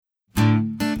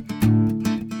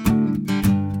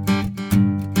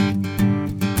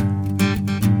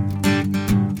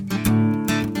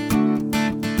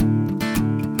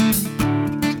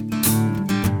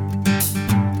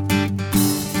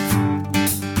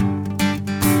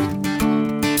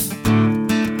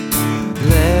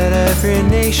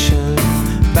nation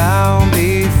bow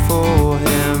before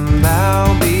him, bow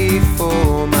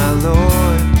before my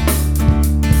Lord.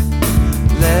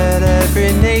 Let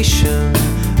every nation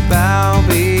bow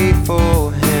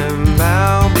before him,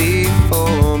 bow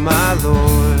before my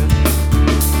Lord.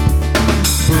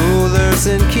 Rulers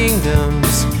and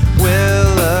kingdoms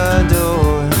will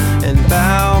adore and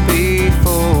bow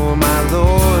before my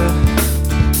Lord.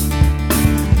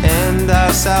 And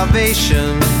our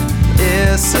salvation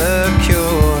is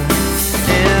secure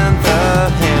in the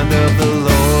hand of the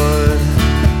Lord.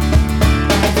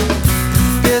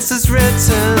 This is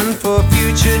written for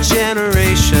future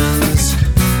generations.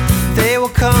 They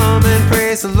will come and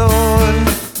praise the Lord.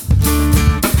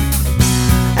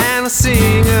 And a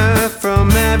singer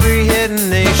from every hidden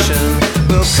nation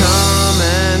will come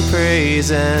and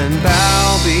praise and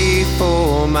bow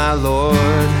before my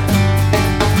Lord.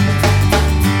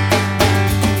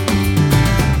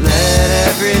 Let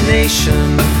every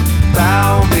nation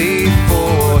bow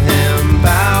before him,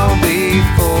 bow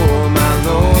before my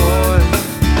Lord.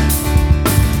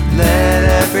 Let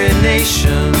every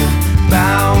nation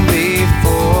bow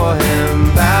before him,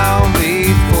 bow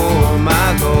before my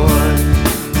Lord.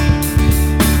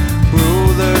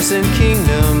 Rulers and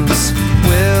kingdoms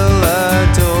will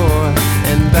adore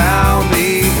and bow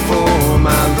before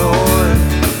my Lord.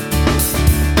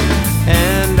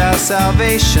 And our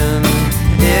salvation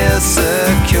is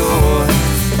secure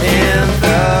in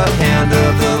the hand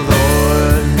of the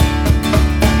Lord.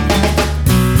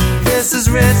 This is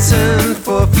written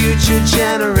for future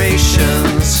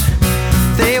generations.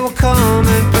 They will come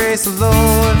and praise the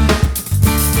Lord.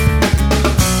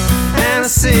 And a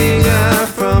singer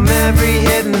from every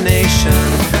hidden nation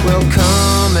will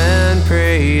come and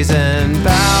praise and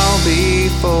bow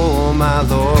before my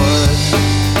Lord.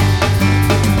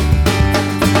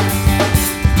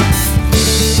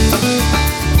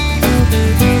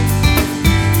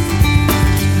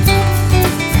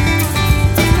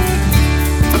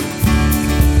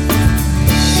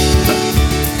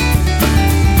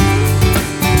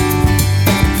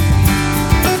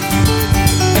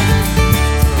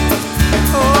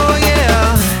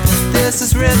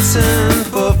 This is written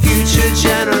for future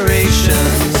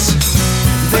generations.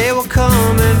 They will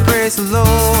come and praise the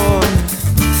Lord.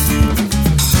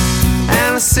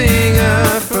 And a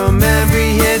singer from every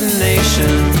hidden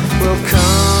nation will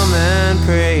come and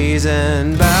praise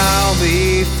and bow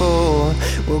before.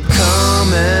 Will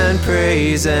come and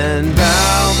praise and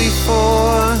bow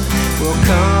before. Will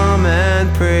come and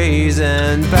praise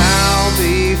and bow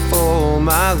before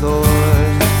my Lord.